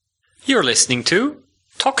You're listening to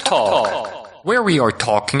Talk Talk, where we are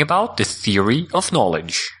talking about the theory of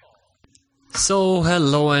knowledge. So,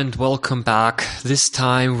 hello and welcome back. This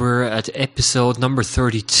time we're at episode number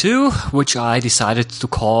 32, which I decided to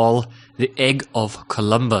call The Egg of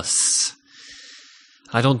Columbus.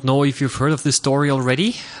 I don't know if you've heard of this story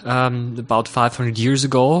already. About 500 years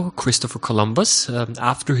ago, Christopher Columbus,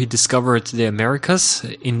 after he discovered the Americas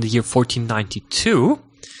in the year 1492,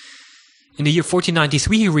 in the year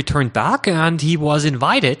 1493, he returned back and he was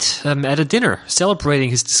invited at a dinner celebrating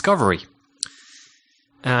his discovery.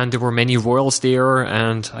 And there were many royals there,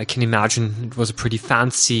 and I can imagine it was a pretty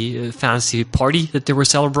fancy party that they were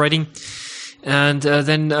celebrating. And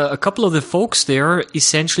then a couple of the folks there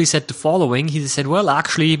essentially said the following. He said, well,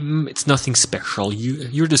 actually, it's nothing special.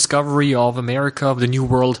 Your discovery of America, of the New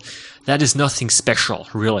World, that is nothing special,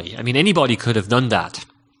 really. I mean, anybody could have done that.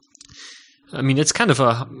 I mean, it's kind of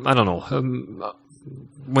I don't know.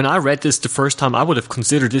 When I read this the first time, I would have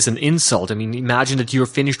considered this an insult. I mean, imagine that you're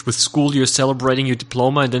finished with school, you're celebrating your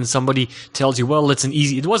diploma, and then somebody tells you, well,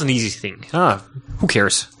 it was an easy thing. Who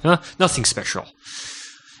cares? Nothing special.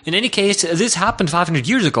 In any case, this happened 500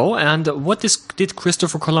 years ago, and what did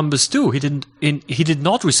Christopher Columbus do? He did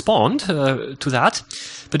not respond to that,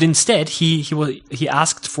 but instead he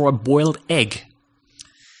asked for a boiled egg.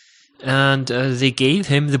 And they gave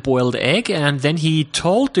him the boiled egg, and then he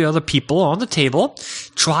told the other people on the table,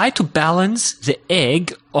 try to balance the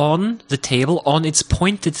egg on the table on its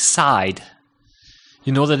pointed side.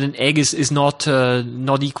 You know that an egg is not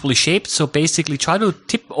equally shaped, so basically try to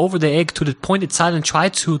tip over the egg to the pointed side and try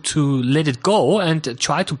to let it go and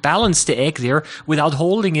try to balance the egg there without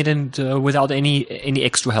holding it and without any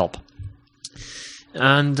extra help.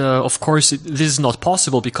 And of course, this is not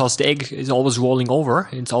possible because the egg is always rolling over,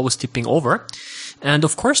 it's always tipping over. And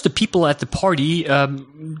of course, the people at the party,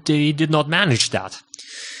 they did not manage that.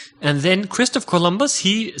 And then Christopher Columbus,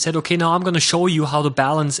 he said, okay, now I'm going to show you how to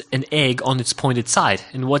balance an egg on its pointed side.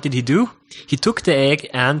 And what did he do? He took the egg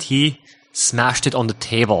and he smashed it on the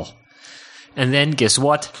table. And then guess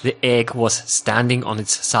what? The egg was standing on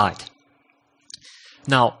its side.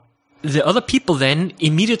 Now, the other people then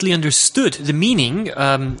immediately understood the meaning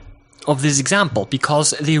of this example, because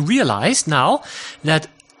they realized now that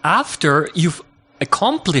after you've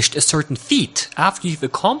accomplished a certain feat, after you've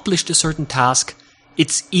accomplished a certain task,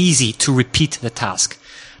 it's easy to repeat the task.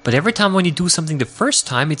 But every time when you do something the first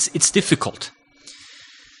time, it's difficult.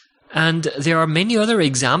 And there are many other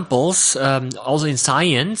examples, also in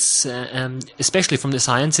science, especially from the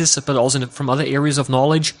sciences, but also from other areas of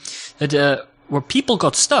knowledge, that where people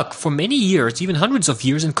got stuck for many years, even hundreds of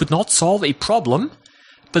years, and could not solve a problem,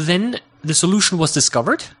 but then the solution was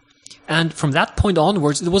discovered, and from that point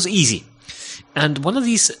onwards, it was easy. And one of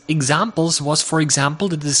these examples was, for example,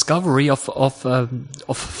 the discovery of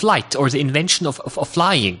flight, or the invention of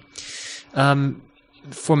flying.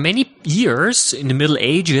 For many years in the Middle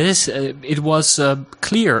Ages, it was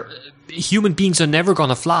clear human beings are never going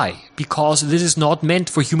to fly, because this is not meant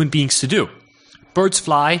for human beings to do. Birds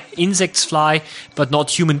fly, insects fly, but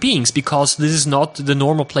not human beings, because this is not the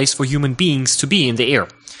normal place for human beings to be, in the air.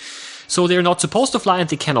 So they're not supposed to fly and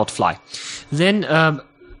they cannot fly. Then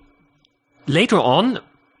later on,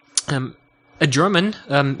 a German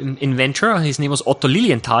inventor, his name was Otto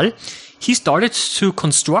Lilienthal, he started to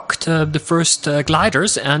construct the first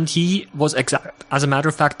gliders, and he was, as a matter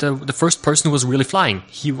of fact, the first person who was really flying.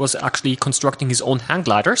 He was actually constructing his own hang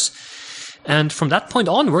gliders. And from that point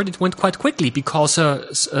onward, it went quite quickly, because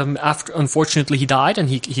after, unfortunately, he died, and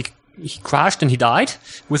he crashed and he died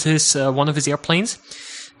with his one of his airplanes.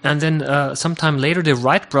 And then sometime later, the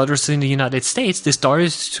Wright brothers in the United States, they started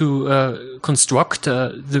to construct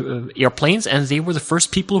the airplanes, and they were the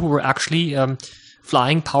first people who were actually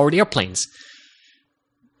flying powered airplanes.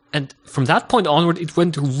 And from that point onward, it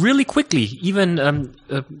went really quickly. Even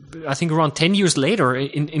I think around 10 years later,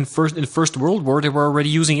 in First World War, they were already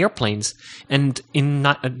using airplanes. And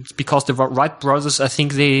because the Wright brothers, I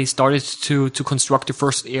think they started to construct the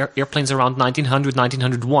first airplanes around 1900,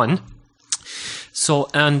 1901. So,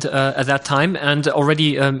 and at that time, and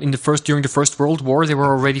already during the First World War, they were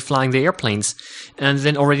already flying the airplanes. And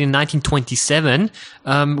then already in 1927,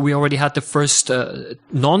 we already had the first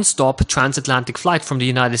non-stop transatlantic flight from the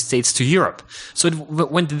United States to Europe. So it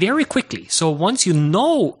went very quickly. So once you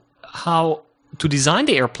know how to design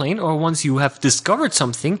the airplane, or once you have discovered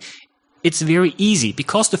something, it's very easy,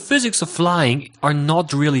 because the physics of flying are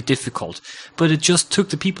not really difficult. But it just took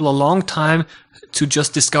the people a long time to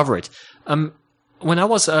just discover it. When I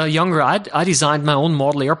was younger, I designed my own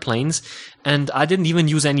model airplanes, and I didn't even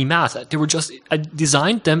use any math. I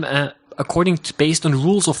designed them based on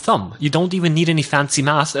rules of thumb. You don't even need any fancy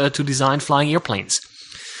math to design flying airplanes.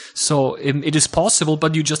 So it is possible,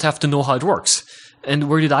 but you just have to know how it works. And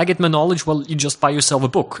where did I get my knowledge? Well, you just buy yourself a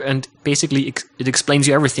book, and basically it explains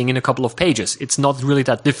you everything in a couple of pages. It's not really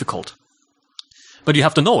that difficult. But you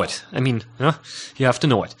have to know it. I mean, you have to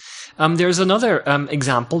know it. There's another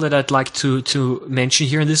example that I'd like to mention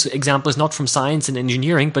here. And this example is not from science and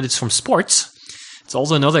engineering, but it's from sports. It's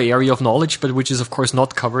also another area of knowledge, but which is, of course,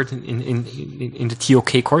 not covered in the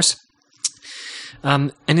TOK course.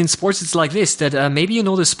 And in sports, it's like this, that maybe you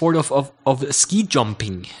know the sport of ski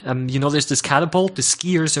jumping. There's this catapult. The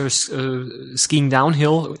skiers are skiing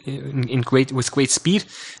downhill with great speed,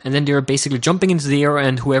 and then they're basically jumping into the air,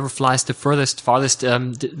 and whoever flies the farthest,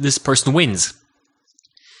 this person wins.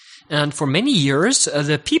 And for many years,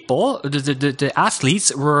 the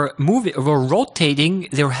athletes were rotating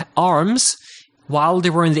their arms while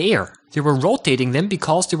they were in the air. They were rotating them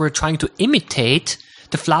because they were trying to imitate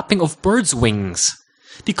the flapping of birds' wings,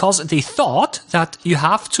 because they thought that you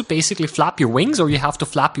have to basically flap your wings or you have to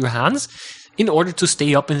flap your hands in order to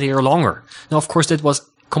stay up in the air longer. Now, of course,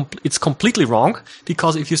 it's completely wrong,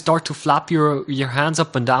 because if you start to flap your hands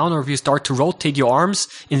up and down, or if you start to rotate your arms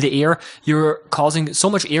in the air, you're causing so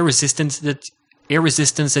much air resistance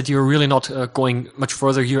that you're really not going much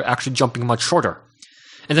further. You're actually jumping much shorter.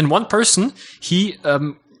 And then one person, he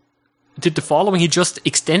did the following. He just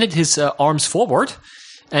extended his arms forward,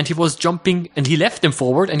 and he was jumping, and he left them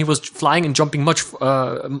forward, and he was flying and jumping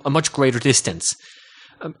a much greater distance.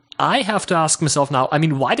 I have to ask myself now, I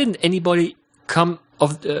mean, why didn't anybody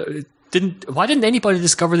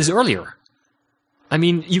discover this earlier? I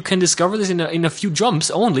mean, you can discover this in a few jumps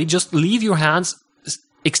only. Just leave your hands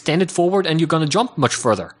extended forward and you're going to jump much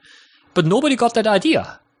further. But nobody got that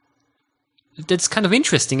idea. That's kind of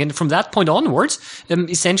interesting. And from that point onwards,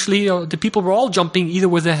 essentially, the people were all jumping either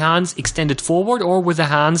with their hands extended forward or with their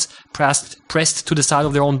hands pressed to the side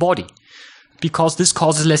of their own body, because this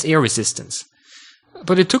causes less air resistance.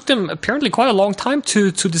 But it took them apparently quite a long time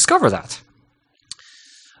to discover that.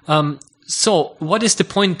 So what is the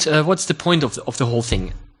point? What's the point of the whole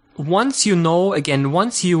thing? Once you know,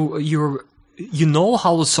 you know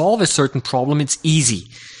how to solve a certain problem, it's easy.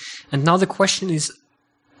 And now the question is,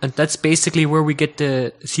 and that's basically where we get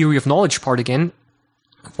the theory of knowledge part again.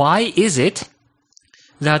 Why is it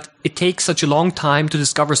that it takes such a long time to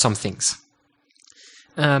discover some things?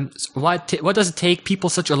 Why does it take people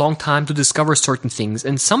such a long time to discover certain things?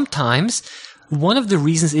 And sometimes one of the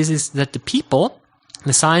reasons is that the people,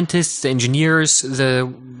 the scientists, the engineers,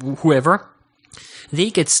 whoever, they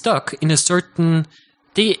get stuck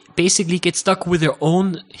they basically get stuck with their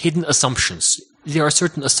own hidden assumptions. There are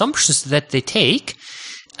certain assumptions that they take,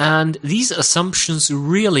 and these assumptions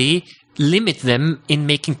really limit them in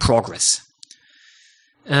making progress.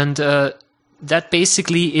 And that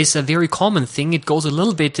basically is a very common thing. It goes a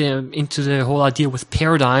little bit into the whole idea with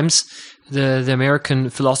paradigms. The American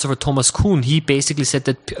philosopher Thomas Kuhn, he basically said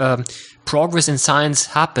that progress in science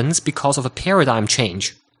happens because of a paradigm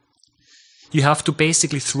change. You have to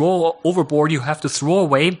basically throw overboard, you have to throw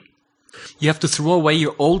away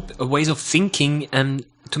your old ways of thinking and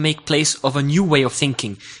to make place of a new way of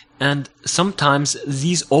thinking. And sometimes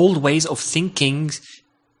these old ways of thinking,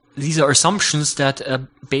 these are assumptions that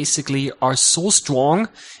basically are so strong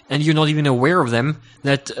and you're not even aware of them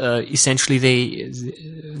that essentially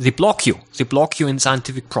they block you. They block you in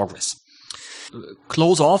scientific progress.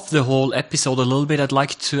 Close off the whole episode a little bit. I'd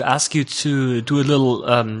like to ask you to do a little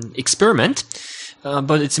experiment.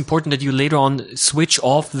 But it's important that you later on switch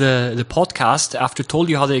off the podcast after I told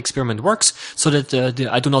you how the experiment works, so that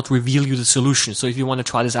I do not reveal you the solution. So if you want to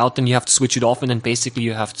try this out, then you have to switch it off, and then basically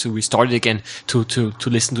you have to restart it again to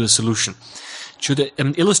listen to the solution. Should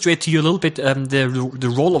illustrate to you a little bit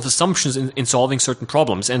the role of assumptions in solving certain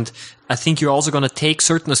problems. And I think you're also going to take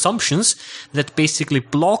certain assumptions that basically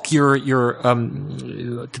block your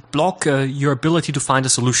ability to find a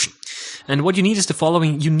solution. And what you need is the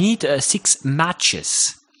following. You need 6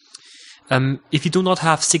 matches. If you do not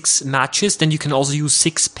have 6 matches, then you can also use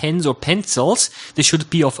 6 pens or pencils. They should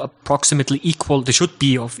be of approximately equal. They should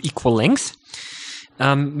be of equal length.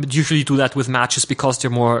 Usually you do that with matches because they're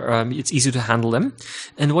more, it's easier to handle them.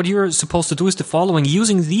 And what you're supposed to do is the following.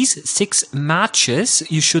 Using these 6 matches,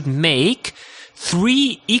 you should make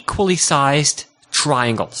 3 equally sized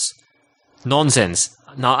triangles. Nonsense.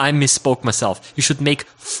 Now I misspoke myself. You should make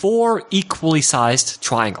 4 equally sized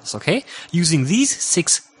triangles, okay? Using these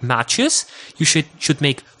 6 matches, you should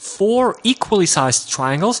make 4 equally sized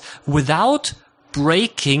triangles without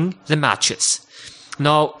breaking the matches.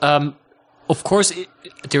 Now, of course,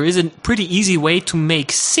 there is a pretty easy way to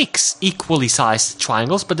make 6 equally sized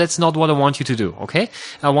triangles, but that's not what I want you to do, okay?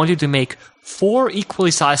 I want you to make 4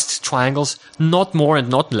 equally sized triangles, not more and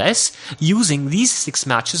not less, using these 6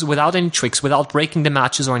 matches without any tricks, without breaking the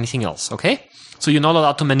matches or anything else, okay? So you're not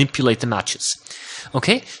allowed to manipulate the matches.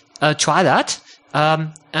 Okay? Try that.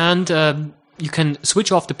 You can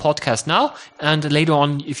switch off the podcast now, and later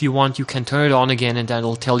on, if you want, you can turn it on again, and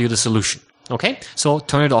that'll tell you the solution. Okay? So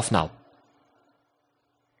turn it off now.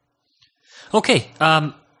 Okay,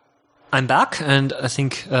 I'm back, and I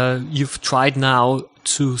think you've tried now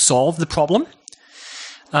to solve the problem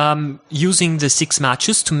using the 6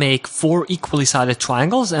 matches to make 4 equally sided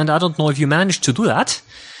triangles, and I don't know if you managed to do that,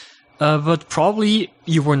 but probably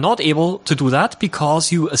you were not able to do that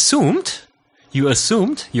because you assumed your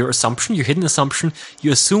hidden assumption,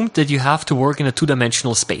 you assumed that you have to work in a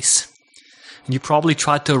 2-dimensional space. And you probably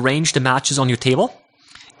tried to arrange the matches on your table,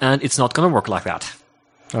 and it's not going to work like that.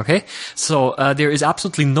 Okay, so there is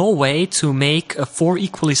absolutely no way to make 4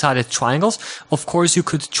 equally sided triangles. Of course, you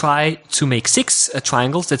could try to make 6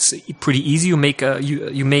 triangles. That's pretty easy. You make a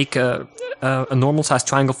normal sized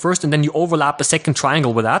triangle first, and then you overlap a second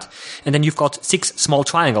triangle with that, and then you've got 6 small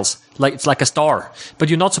triangles. It's like a star. But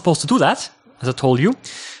you're not supposed to do that, as I told you.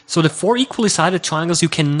 So the 4 equally sided triangles, you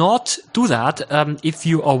cannot do that if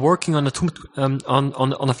you are working on a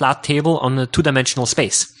flat table on a 2-dimensional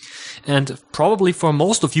space. And probably for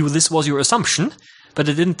most of you, this was your assumption, but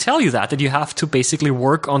it didn't tell you that you have to basically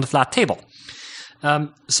work on the flat table.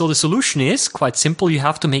 So the solution is quite simple. You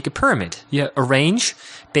have to make a pyramid. You arrange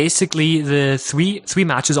basically the three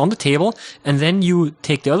matches on the table, and then you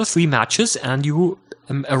take the other 3 matches and you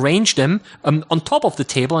arrange them on top of the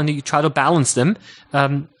table, and you try to balance them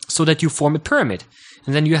so that you form a pyramid.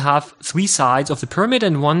 And then you have 3 sides of the pyramid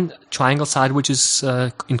and 1 triangle side which is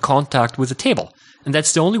in contact with the table. And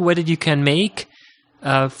that's the only way that you can make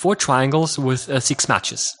 4 triangles with 6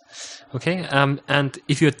 matches. Okay, and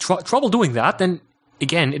if you had trouble doing that, then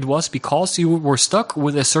again, it was because you were stuck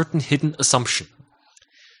with a certain hidden assumption.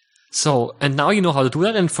 So, and now you know how to do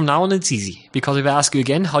that, and from now on it's easy. Because if I ask you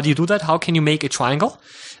again, how do you do that? How can you make a triangle?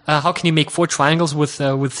 How can you make 4 triangles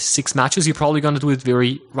with 6 matches? You're probably going to do it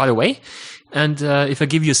right away. And if I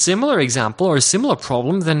give you a similar example or a similar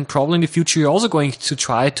problem, then probably in the future you're also going to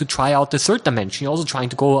try out the 3rd dimension. You're also trying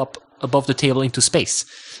to go up above the table into space.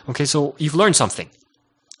 Okay, so you've learned something.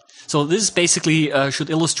 So this basically should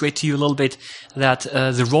illustrate to you a little bit that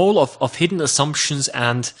the role of hidden assumptions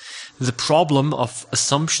and the problem of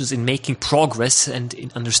assumptions in making progress and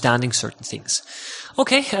in understanding certain things.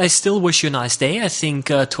 Okay, I still wish you a nice day. I think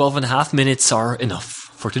 12.5 minutes are enough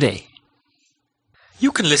for today.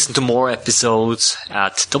 You can listen to more episodes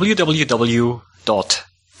at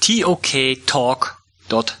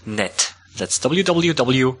www.toktalk.net. That's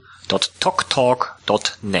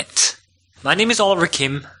www.toktalk.net. My name is Oliver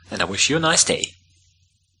Kim, and I wish you a nice day.